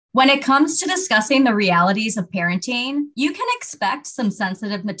When it comes to discussing the realities of parenting, you can expect some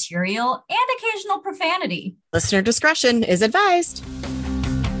sensitive material and occasional profanity. Listener discretion is advised.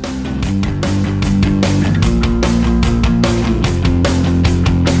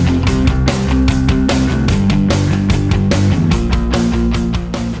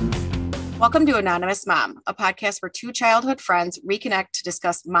 Welcome to Anonymous Mom, a podcast where two childhood friends reconnect to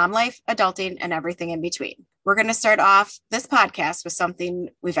discuss mom life, adulting, and everything in between. We're going to start off this podcast with something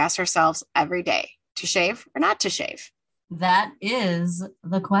we've asked ourselves every day: to shave or not to shave? That is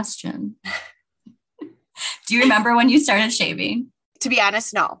the question. Do you remember when you started shaving? To be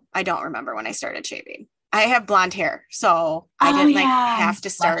honest, no, I don't remember when I started shaving. I have blonde hair, so I didn't have to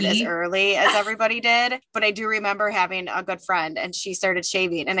start as early as everybody did. But I do remember having a good friend and she started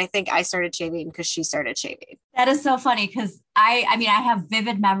shaving. And I think I started shaving because she started shaving. That is so funny because I have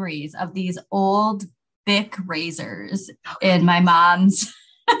vivid memories of these old Bic razors in my mom's.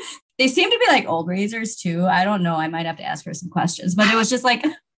 They seem to be like old razors too. I don't know. I might have to ask her some questions, but it was just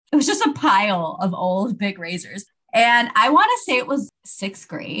a pile of old Bic razors. And I want to say it was 6th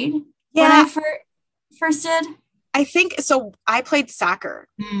grade when I first did. I think so. I played soccer.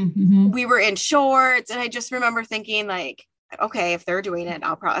 Mm-hmm. We were in shorts, and I just remember thinking, like, okay, if they're doing it,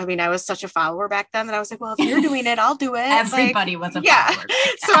 I'll probably. I mean, I was such a follower back then that I was like, well, if you're doing it, I'll do it. Everybody was a follower.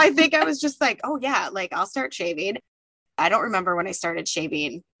 So I think I was just like, oh yeah, like I'll start shaving. I don't remember when I started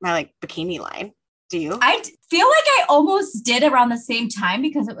shaving my bikini line. Do you? I feel like I almost did around the same time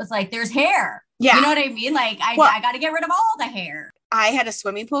because it was like, there's hair. Yeah. You know what I mean? Like I got to get rid of all the hair. I had a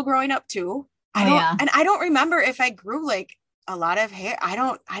swimming pool growing up too. And I don't remember if I grew like a lot of hair. I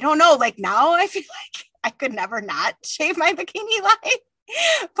don't know. Like now I feel like I could never not shave my bikini line.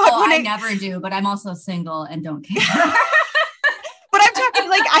 But I never do, but I'm also single and don't care. But I'm talking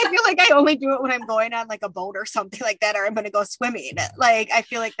like, I feel like I only do it when I'm going on like a boat or something like that, or I'm going to go swimming. Like, I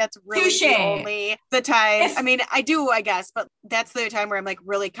feel like that's really only the time. I mean, I do, I guess, but that's the time where I'm like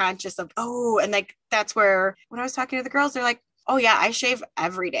really conscious of, and like, that's where when I was talking to the girls, they're like, oh yeah, I shave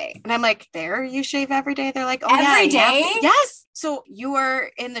every day. And I'm like, you shave every day? They're like, oh every day? Yes. So you were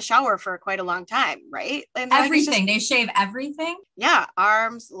in the shower for quite a long time, right? And everything. They shave everything? Yeah.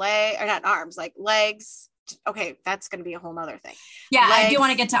 Arms, not arms, like legs. Okay, that's going to be a whole nother thing. Yeah, legs, I do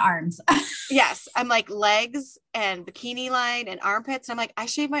want to get to arms. Yes, I'm like legs and bikini line and armpits. I'm like, I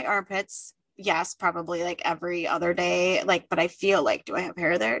shave my armpits. Yes, probably like every other day. Like, but I feel like, do I have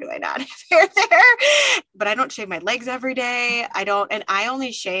hair there? Do I not have hair there? But I don't shave my legs every day. I don't, and I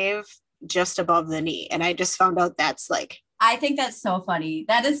only shave just above the knee. And I just found out that's like. I think that's so funny.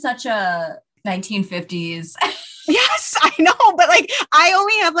 That is such a 1950s. Yes, I know, but like I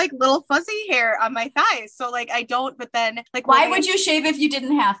only have like little fuzzy hair on my thighs. So like I don't, but then like why would you shave if you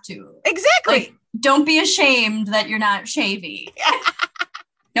didn't have to? Exactly. Like, don't be ashamed that you're not shaving.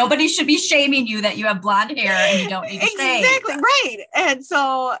 Nobody should be shaming you that you have blonde hair and you don't need to shave. Exactly, right. And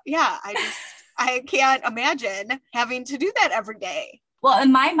so yeah, I can't imagine having to do that every day. Well,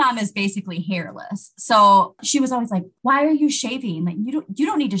 and my mom is basically hairless. So she was always like, why are you shaving? Like you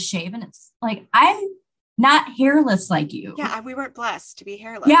don't need to shave. And it's like, I'm not hairless like you. Yeah, we weren't blessed to be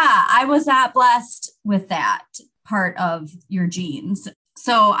hairless. Yeah, I was not blessed with that part of your genes.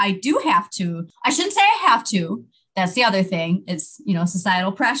 So I do have to, I shouldn't say I have to. That's the other thing is,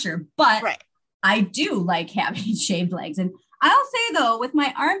 societal pressure. But I do like having shaved legs. And I'll say though, with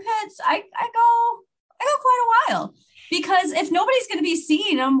my armpits, I go quite a while. Because if nobody's going to be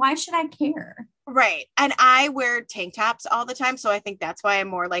seeing them, why should I care? Right. And I wear tank tops all the time. So I think that's why I'm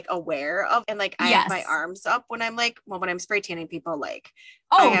more like aware of, and like I have my arms up when I'm like, when I'm spray tanning people, like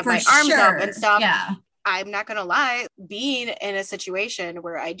I have my arms up and stuff. Yeah. I'm not going to lie, being in a situation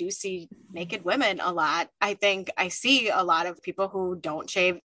where I do see naked women a lot, I think I see a lot of people who don't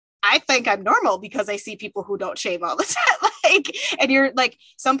shave. I think I'm normal because I see people who don't shave all the time. And you're like,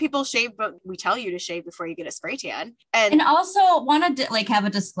 some people shave, but we tell you to shave before you get a spray tan. And also want to have a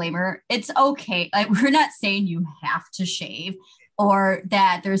disclaimer. It's okay. Like, we're not saying you have to shave or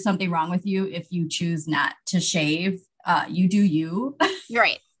that there's something wrong with you if you choose not to shave. You do you. You're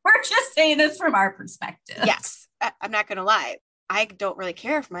right. We're just saying this from our perspective. Yes. I'm not going to lie. I don't really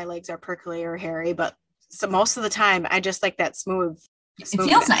care if my legs are prickly or hairy, but so most of the time I just like that smooth. It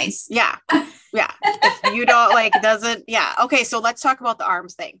feels nice. Yeah. Yeah. If you don't like, it doesn't. Yeah. Okay. So let's talk about the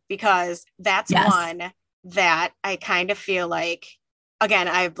arms thing, because that's one that I kind of feel like, again,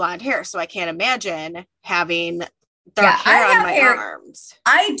 I have blonde hair, so I can't imagine having dark hair on my arms.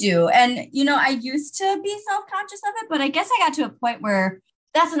 I do. And, I used to be self-conscious of it, but I guess I got to a point where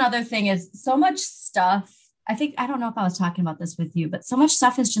that's another thing is so much stuff. I don't know if I was talking about this with you, but so much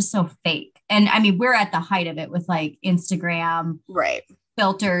stuff is just so fake. And I mean, we're at the height of it with like Instagram. Right.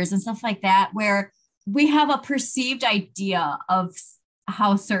 filters and stuff like that, where we have a perceived idea of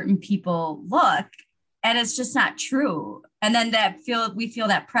how certain people look, and it's just not true. And then we feel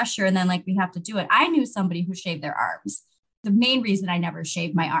that pressure, and then like we have to do it. I knew somebody who shaved their arms. The main reason I never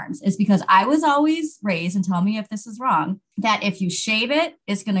shaved my arms is because I was always raised, and tell me if this is wrong, that if you shave it,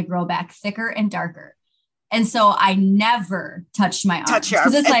 it's going to grow back thicker and darker. And so I never touched my arms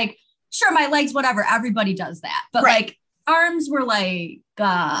because it's like, sure, my legs, whatever. Everybody does that. But like arms were like,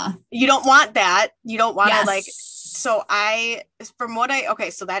 you don't want that. You don't want to like, so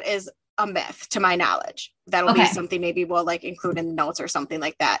so that is a myth to my knowledge. That'll be something maybe we'll like include in the notes or something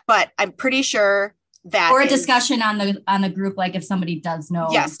like that. But I'm pretty sure that or a discussion on the group, like if somebody does know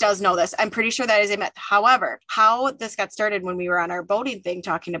this, I'm pretty sure that is a myth. However, how this got started when we were on our boating thing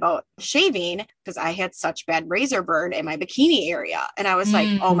talking about shaving, because I had such bad razor burn in my bikini area, and I was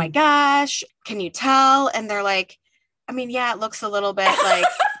like, oh my gosh, can you tell? And they're like, I mean, yeah, it looks a little bit like,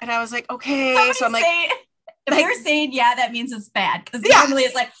 and I was like, okay. So I'm like, if they're saying that means it's bad, because normally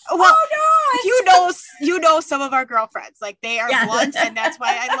it's like, well, oh no, you know some of our girlfriends, like they are blunt, and that's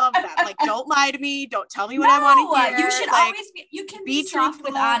why I love them. Like, don't lie to me, don't tell me what I want to hear. You should always be soft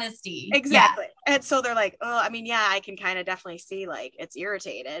with honesty. Exactly. And so they're like, oh, I mean, yeah, I can kind of definitely see like it's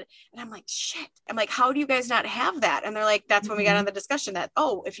irritated. And I'm like, shit. I'm like, how do you guys not have that? And they're like, that's when we got on the discussion that,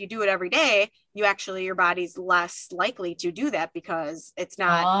 oh, if you do it every day, your body's less likely to do that because it's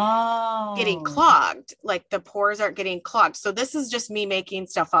not getting clogged. Like the pores aren't getting clogged. So this is just me making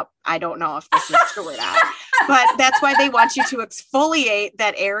stuff up. I don't know if this is true or not, but that's why they want you to exfoliate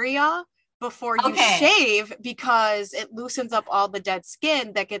that area before you shave, because it loosens up all the dead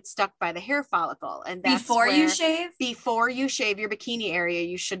skin that gets stuck by the hair follicle. And that's before you shave your bikini area,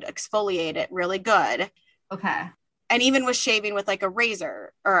 you should exfoliate it really good. Okay. And even with shaving with like a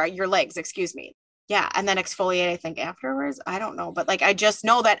razor, or your legs, excuse me. Yeah. And then exfoliate, I think afterwards, I don't know, but like, I just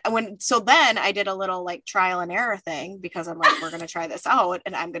know that then I did a little like trial and error thing, because I'm like, we're going to try this out,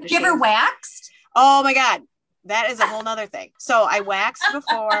 and I'm going to shave. You ever waxed? Oh my God. That is a whole nother thing. So I waxed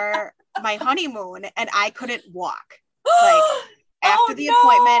before my honeymoon, and I couldn't walk. Like after the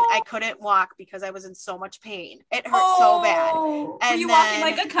appointment, I couldn't walk because I was in so much pain. It hurt so bad. And were you walking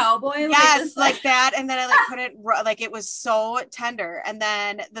like a cowboy? Yes, like that. And then I like couldn't, like it was so tender. And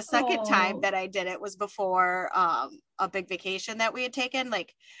then the second time that I did it was before a big vacation that we had taken.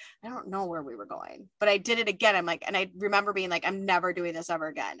 Like, I don't know where we were going, but I did it again. I'm like, and I remember being like, I'm never doing this ever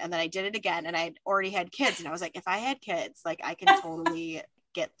again. And then I did it again, and I already had kids, and I was like, if I had kids, like I can totally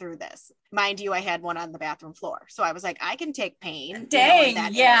get through this. Mind you, I had one on the bathroom floor. So I was like, I can take pain. Dang.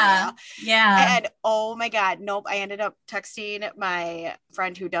 Yeah. And oh my God, nope. I ended up texting my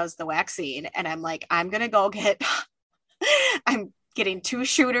friend who does the waxing, and I'm like, I'm going to go I'm getting 2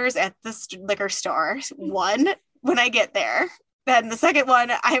 shooters at the liquor store. One when I get there. Then the second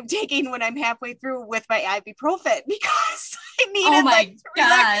one I'm taking when I'm halfway through with my ibuprofen, because I need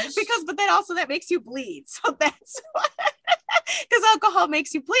but then also that makes you bleed. So that's what, because alcohol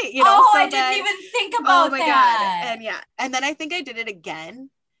makes you bleed, you know? Oh, so I didn't even think about that. God. And and then I think I did it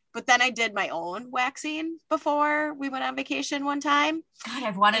again, but then I did my own waxing before we went on vacation one time. God,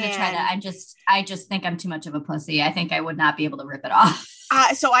 I've wanted to try that. I just think I'm too much of a pussy. I think I would not be able to rip it off.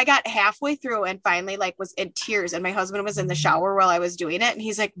 So I got halfway through and finally like was in tears, and my husband was in the shower while I was doing it. And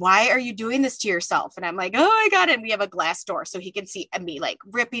he's like, why are you doing this to yourself? And I'm like, oh my God. And we have a glass door so he can see me like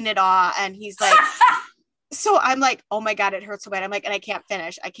ripping it off. And he's like, so I'm like, oh my God, it hurts so bad. I'm like, and I can't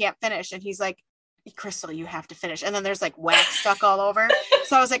finish. And he's like, Crystal, you have to finish. And then there's like wax stuck all over.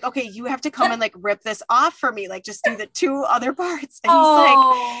 So I was like, okay, you have to come and like rip this off for me. Like just do the 2 other parts. And he's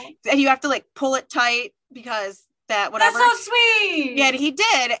like, and you have to like pull it tight, because that whatever. That's so sweet. Yeah, and he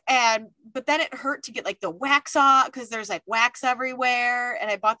did. But then it hurt to get like the wax off, because there's like wax everywhere. And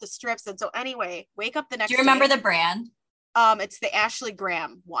I bought the strips. And so anyway, wake up the next day. Do you remember the brand? It's the Ashley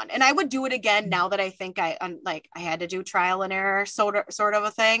Graham one. And I would do it again now that I think I had to do trial and error sort of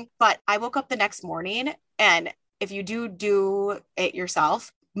a thing. But I woke up the next morning, and if you do it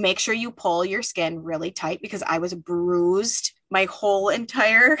yourself, make sure you pull your skin really tight, because I was bruised. My whole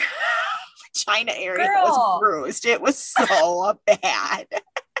entire vagina area was bruised. It was so bad.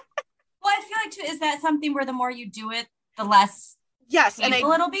 Well, I feel like too, is that something where the more you do it, the less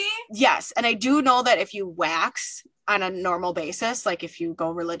painful it'll be? Yes. And I do know that if you wax on a normal basis, like if you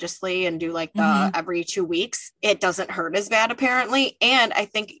go religiously and do like the every 2 weeks, it doesn't hurt as bad apparently. And I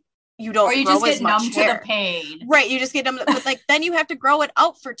think you don't, or you just get numb to the pain. Right. You just get numb, but like then you have to grow it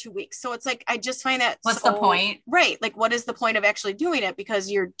out for 2 weeks. So it's like, I just find that what's the point? Right. Like what is the point of actually doing it? Because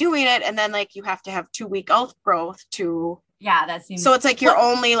you're doing it, and then like you have to have 2 week outgrowth to Yeah, that seems. So it's like you're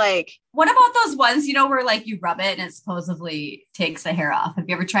only like. What about those ones, where like you rub it and it supposedly takes the hair off? Have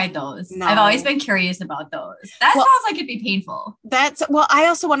you ever tried those? No. I've always been curious about those. That sounds like it'd be painful. I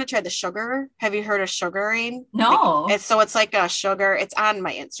also want to try the sugar. Have you heard of sugaring? No. Like, it's like a sugar. It's on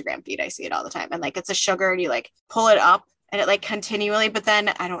my Instagram feed. I see it all the time. And like, it's a sugar and you like pull it up and it like continually, but then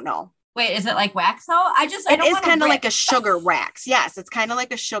I don't know. Wait, is it like wax though? It is kind of like a sugar wax. Yes, it's kind of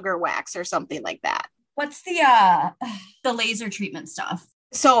like a sugar wax or something like that. What's the laser treatment stuff?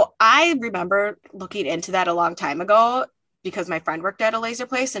 So I remember looking into that a long time ago because my friend worked at a laser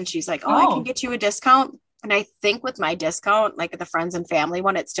place and she's like, I can get you a discount. And I think with my discount, like the friends and family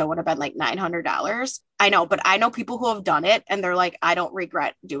one, it still would have been like $900. I know, but I know people who have done it and they're like, I don't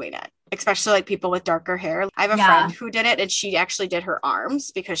regret doing it, especially like people with darker hair. I have a friend who did it and she actually did her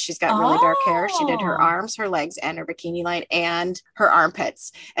arms because she's got really dark hair. She did her arms, her legs, and her bikini line and her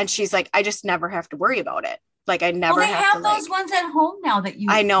armpits. And she's like, I just never have to worry about it. Like I never have those ones at home now that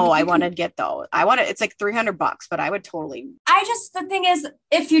I know I want to get those. It's like $300, but I would totally. The thing is,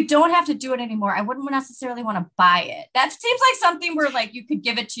 if you don't have to do it anymore, I wouldn't necessarily want to buy it. That seems like something where like you could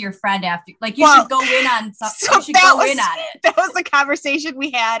give it to your friend after, like you should go in on something. So you should go in on it. That was the conversation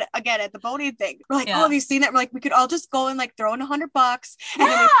we had again at the boating thing. We're like, have you seen that? We're like, we could all just go and like throw in $100 and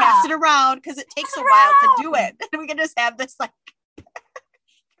then we pass it around because it takes a while to do it. And we can just have this like.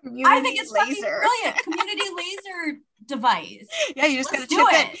 I think it's laser. Brilliant community laser device. Yeah, you just gotta chip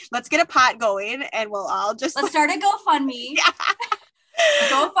it. Let's get a pot going, and we'll all just start a GoFundMe. Yeah, a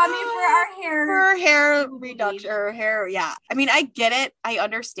GoFundMe for our hair reduction or hair. Yeah, I mean, I get it. I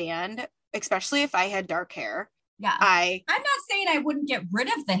understand, especially if I had dark hair. Yeah, I'm not saying I wouldn't get rid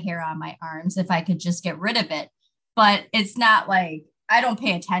of the hair on my arms if I could just get rid of it, but it's not like I don't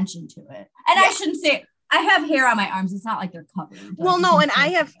pay attention to it, and I shouldn't say. I have hair on my arms. It's not like they're covered. Well, no, and I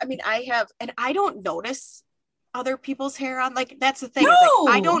have, and I don't notice other people's hair on. Like, that's the thing. No!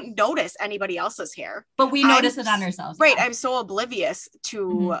 Like, I don't notice anybody else's hair. But we notice it on ourselves. Right. Yeah. I'm so oblivious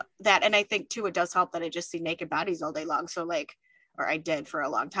to that. And I think, too, it does help that I just see naked bodies all day long. So, like, or I did for a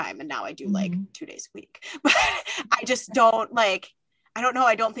long time. And now I do, like, 2 days a week. But I just don't, like, I don't know.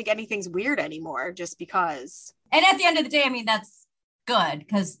 I don't think anything's weird anymore just because. And at the end of the day, I mean, that's good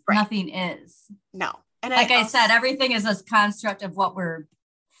because nothing is. No. And like I said, everything is a construct of what we're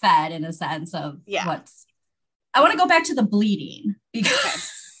fed in a sense of what's. I want to go back to the bleeding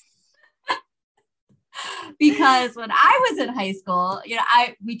because because when I was in high school,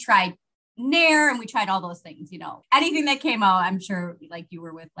 we tried Nair and we tried all those things. Anything that came out, I'm sure like you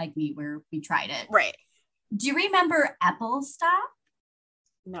were with like me where we tried it. Right. Do you remember Apple Stop?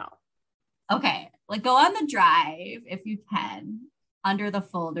 No. Okay, like go on the drive if you can under the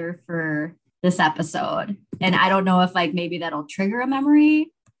folder for this episode. And I don't know if like maybe that'll trigger a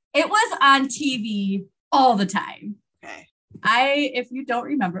memory. It was on TV all the time. Okay. If you don't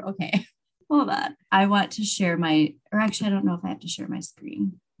remember, okay, hold on. I want to share I don't know if I have to share my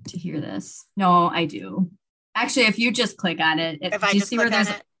screen to hear this. No, I do. Actually, if you just click on it, if I just click on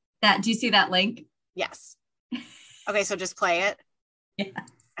it, do you see that link? Yes. Okay, so just play it. Yeah.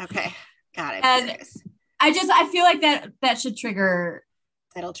 Okay, got it. And I feel like that should trigger.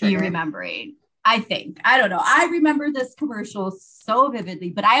 That'll trigger you remembering. I think. I don't know. I remember this commercial so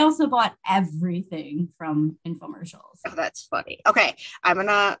vividly, but I also bought everything from infomercials. Oh, that's funny. Okay, I'm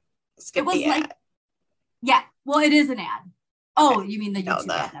gonna skip the ad. Yeah, well, it is an ad. Oh, you mean the YouTube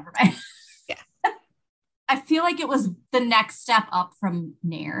ad? Never mind. Yeah. I feel like it was the next step up from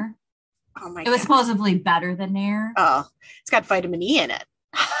Nair. Oh my god. It was supposedly better than Nair. Oh, it's got vitamin E in it.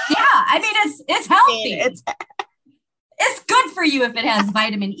 Yeah, I mean it's healthy. It's good for you if it has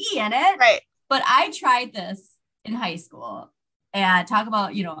vitamin E in it. Right. But I tried this in high school and talk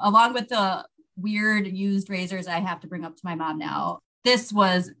about, along with the weird used razors I have to bring up to my mom now, this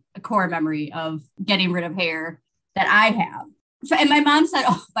was a core memory of getting rid of hair that I have. And my mom said,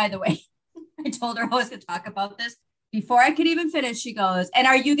 oh, by the way, I told her I was going to talk about this. Before I could even finish, she goes, and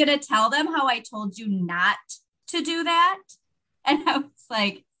are you going to tell them how I told you not to do that? And I was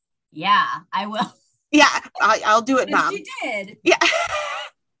like, yeah, I will. Yeah, I'll do it, Mom. She did. Yeah.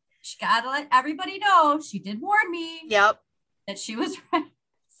 She got to let everybody know. She did warn me. Yep. That she was right.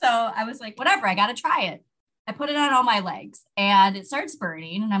 So I was like, whatever, I got to try it. I put it on all my legs and it starts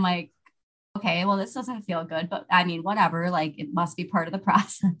burning. And I'm like, okay, well, this doesn't feel good, but I mean, whatever, like it must be part of the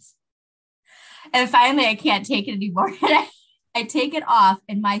process. And finally, I can't take it anymore. And I take it off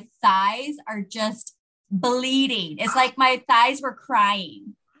and my thighs are just bleeding. It's like my thighs were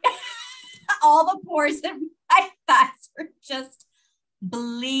crying. All the pores in my thighs were just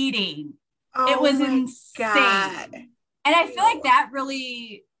bleeding. Oh, it was insane. God. And I feel like that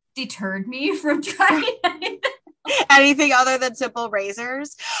really deterred me from trying anything Anything other than simple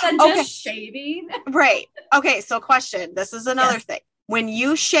razors? Than just shaving. Right. Okay. So question. This is another thing. When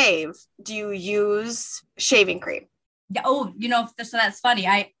you shave, do you use shaving cream? Yeah. Oh, so that's funny.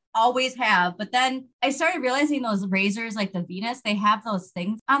 I always have, but then I started realizing those razors, like the Venus, they have those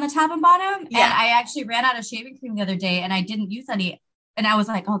things on the top and bottom. Yeah. And I actually ran out of shaving cream the other day and I didn't use any. And I was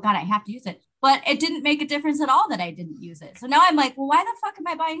like, oh God, I have to use it. But it didn't make a difference at all that I didn't use it. So now I'm like, well, why the fuck am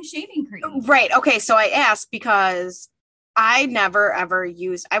I buying shaving cream? Right. Okay. So I asked because I never ever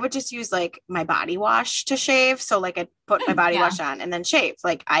used, I would just use like my body wash to shave. So like I'd put my body wash on and then shave.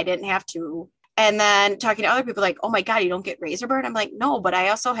 Like I didn't have to. And then talking to other people like, oh my God, you don't get razor burn. I'm like, no, but I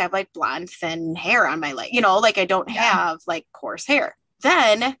also have like blonde, thin hair on my leg, like I don't have like coarse hair.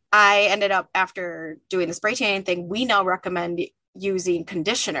 Then I ended up, after doing the spray tanning thing, we now recommend using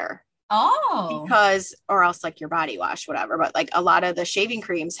conditioner. Oh, because, or else like your body wash, whatever. But like a lot of the shaving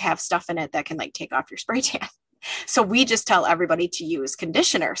creams have stuff in it that can like take off your spray tan. So we just tell everybody to use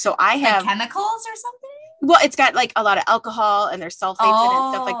conditioner. So I have like chemicals or something. Well, it's got like a lot of alcohol and there's sulfates in it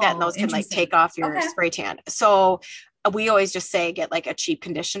and stuff like that. And those can like take off your spray tan. So we always just say get like a cheap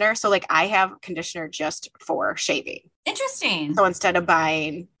conditioner. So like I have conditioner just for shaving. Interesting. So instead of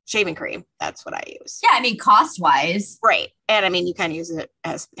buying shaving cream, that's what I use. Yeah, I mean, cost wise. Right. And I mean, you can use it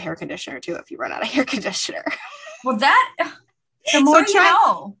as hair conditioner too if you run out of hair conditioner. Well, the more you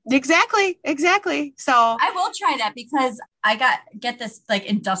know. Exactly. So I will try that because I get this like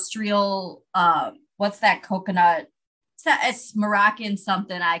industrial, what's that coconut? It's Moroccan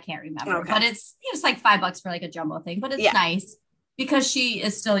something. I can't remember, but it's like $5 for like a jumbo thing, but it's nice because she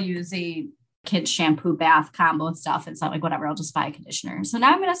is still using kids shampoo, bath combo and stuff. It's not like, whatever, I'll just buy a conditioner. So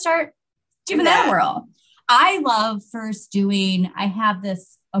now I'm going to start giving that a whirl. I love I have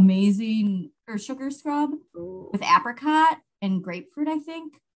this amazing sugar scrub with apricot and grapefruit, I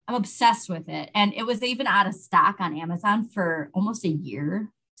think. I'm obsessed with it. And it was even out of stock on Amazon for almost a year.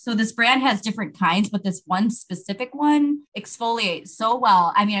 So this brand has different kinds, but this one specific one exfoliates so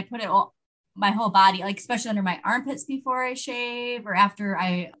well. I mean, I put it my whole body, like especially under my armpits before I shave or after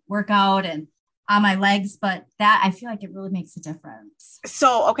I work out and on my legs. But that, I feel like it really makes a difference.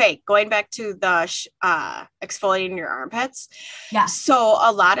 So, okay, going back to the exfoliating your armpits. Yeah. So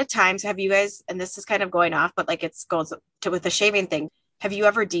a lot of times, have you guys, and this is kind of going off, but like it's goes to with the shaving thing. Have you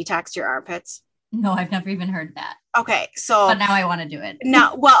ever detoxed your armpits? No, I've never even heard that. Okay. So, but now I want to do it.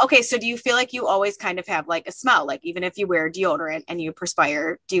 Okay. So do you feel like you always kind of have like a smell, like even if you wear deodorant and you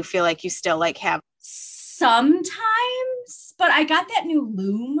perspire, do you feel like you still like have? Sometimes, but I got that new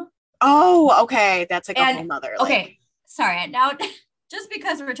loom. Oh, okay. That's like a whole nother. Okay. Sorry. Now, just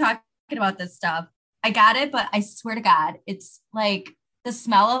because we're talking about this stuff, I got it, but I swear to God, it's like the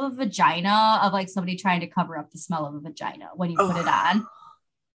smell of a vagina, of like somebody trying to cover up the smell of a vagina when you put it on.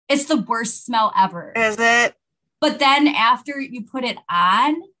 It's the worst smell ever. Is it? But then after you put it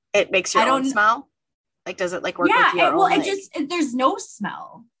on, it makes your own smell. Like, does it like work with your own? Yeah, there's no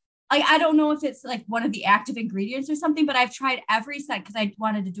smell. Like, I don't know if it's like one of the active ingredients or something, but I've tried every scent because I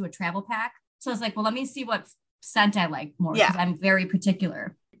wanted to do a travel pack. So I was like, well, let me see what scent I like more because I'm very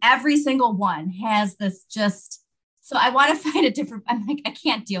particular. Every single one has this so I want to find a different, I'm like, I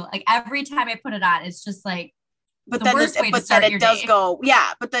can't deal. Like every time I put it on, it's just like, but then it does go.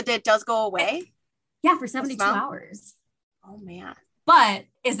 Yeah. But then it does go away. Yeah. For 72 hours. Oh man. But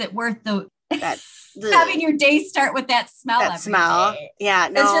is it worth having your day start with that smell? Day? Yeah.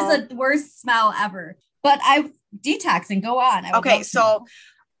 No. It's just the worst smell ever. But I detox and go on. Okay. So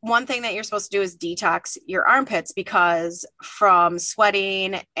one thing that you're supposed to do is detox your armpits because from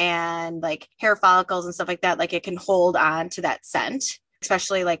sweating and like hair follicles and stuff like that, like it can hold on to that scent,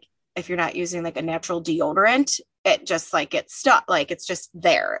 especially like if you're not using like a natural deodorant, it just like gets stuck, like it's just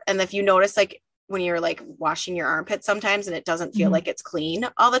there. And if you notice, like when you're like washing your armpits sometimes and it doesn't feel like it's clean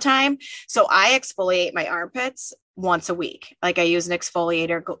all the time. So I exfoliate my armpits once a week. Like I use an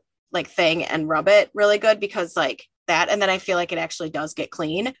exfoliator like thing and rub it really good because like that. And then I feel like it actually does get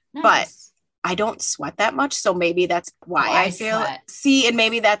clean, but I don't sweat that much. So maybe that's why I feel and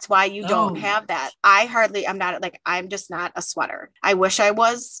maybe that's why you don't have that. I'm just not a sweater. I wish I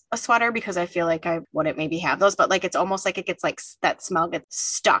was a sweater because I feel like I wouldn't maybe have those, but like, it's almost like it gets like that smell gets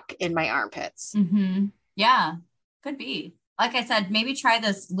stuck in my armpits. Mm-hmm. Yeah, could be. Like I said, maybe try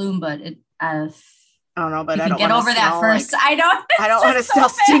this loom, but I don't know, but I don't get over that first. Like, I don't want to smell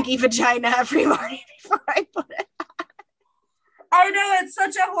stinky vagina every morning before I put it on. I know it's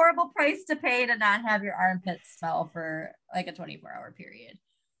such a horrible price to pay to not have your armpits smell for like a 24-hour period.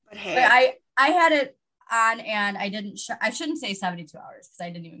 But hey, I had it on and I didn't, I shouldn't say 72 hours because I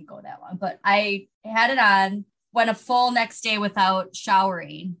didn't even go that long, but I had it on, went a full next day without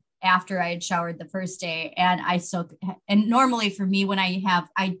showering. after I had showered the first day. And and normally for me, when I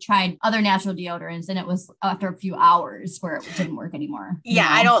tried other natural deodorants and it was after a few hours where it didn't work anymore. Yeah.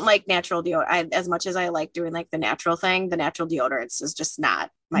 I don't like natural deodorant. As much as I like doing like the natural thing, the natural deodorants is just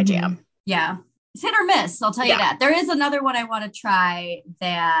not my jam. Yeah. It's hit or miss. I'll tell you that. There is another one I want to try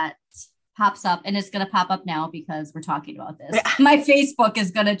that pops up, and it's going to pop up now because we're talking about this. Yeah. My Facebook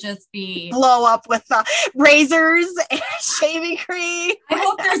is going to just blow up with razors and shaving cream. I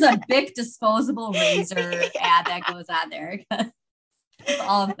hope there's a big disposable razor ad that goes on there.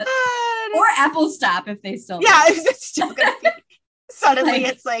 Or Apple Stop if they still. Yeah, it's still going to be. Suddenly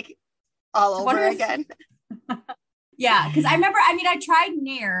it's like all over again. Yeah, because I tried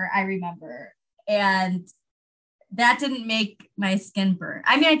Nair, I remember, and that didn't make my skin burn.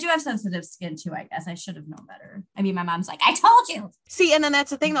 I mean, I do have sensitive skin too, I guess. I should have known better. I mean, my mom's like, I told you. See, and then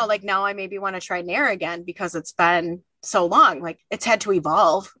that's the thing though, like now I maybe want to try Nair again because it's been so long. Like it's had to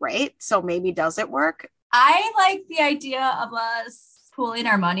evolve, right? So maybe does it work? I like the idea of us pooling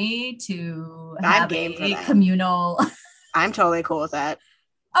our money to have a communal. I'm totally cool with that.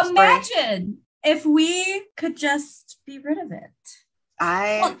 Imagine if we could just be rid of it.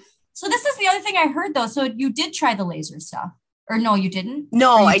 So this is the other thing I heard though. So you did try the laser stuff, or no, you didn't?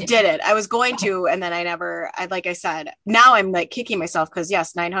 No, I didn't. I was going to, and then like I said, now I'm like kicking myself because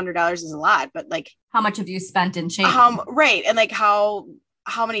yes, $900 is a lot, but like how much have you spent in shaving? Right. And like how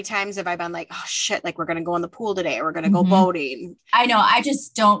many times have I been like, oh shit, like we're going to go in the pool today. Or we're going to go boating. I know. I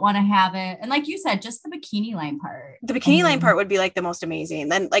just don't want to have it. And like you said, just the bikini line part. The bikini line part would be like the most amazing.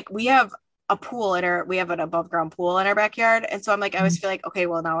 Then like we have a pool we have an above ground pool in our backyard. And so I'm like, I always feel like, okay,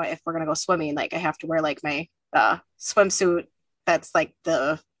 well now if we're going to go swimming, like I have to wear like my swimsuit. That's like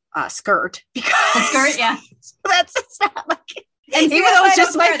the skirt. Because the skirt. Yeah. It's not like, and even though it's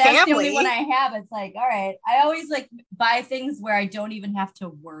just my family. That's the only one I have. It's like, all right. I always like buy things where I don't even have to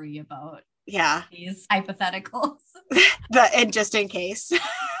worry about these hypotheticals. And just in case.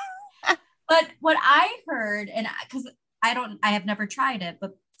 But what I heard, and because I have never tried it,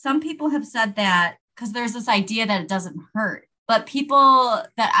 but some people have said that because there's this idea that it doesn't hurt. But people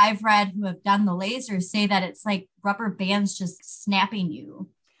that I've read who have done the laser say that it's like rubber bands just snapping you.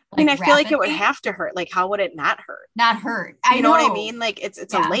 Like, I mean, I feel like it would have to hurt. Like, how would it not hurt? Not hurt. You know what I mean? Like,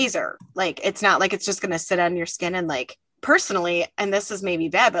 it's a laser. Like, it's not like it's just going to sit on your skin. And like, personally, and this is maybe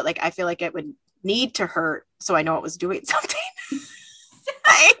bad, but like, I feel like it would need to hurt so I know it was doing something.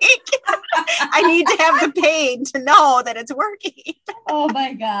 I need to have the pain to know that it's working. Oh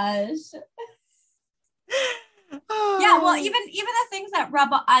my gosh. Yeah, well, even the things that rub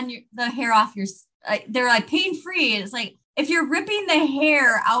on the hair off your, they're like pain free. It's like if you're ripping the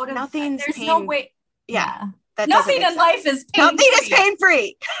hair out of, there's no way. Yeah, nothing in life is pain free. Nothing is pain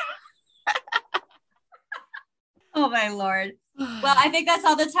free. Oh my Lord. Well, I think that's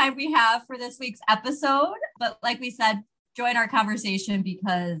all the time we have for this week's episode. But like we said, join our conversation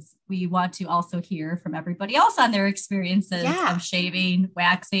because we want to also hear from everybody else on their experiences of shaving,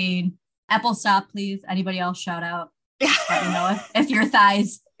 waxing. Apple Stop, please. Anybody else shout out? Let me know if your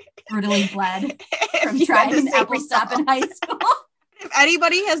thighs brutally bled from trying Apple Stop in high school. If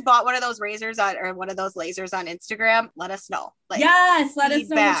anybody has bought one of those razors or one of those lasers on Instagram, let us know. Like, yes, let us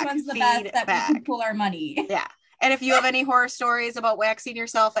know which one's the best that we can pull our money. Yeah. And if you have any horror stories about waxing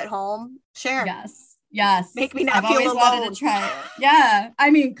yourself at home, share. Yes. Make me not feel alone. Wanted to try it. Yeah. I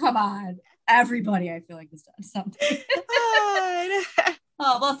mean, come on. Everybody, I feel like, has done something.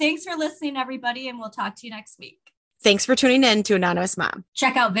 Oh, well, thanks for listening, everybody, and we'll talk to you next week. Thanks for tuning in to Anonymous Mom.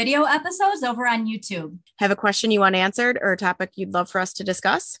 Check out video episodes over on YouTube. Have a question you want answered or a topic you'd love for us to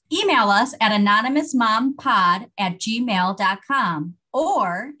discuss? Email us at anonymousmompod@gmail.com.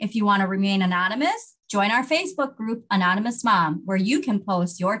 Or if you want to remain anonymous, join our Facebook group, Anonymous Mom, where you can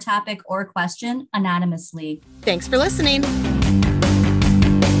post your topic or question anonymously. Thanks for listening.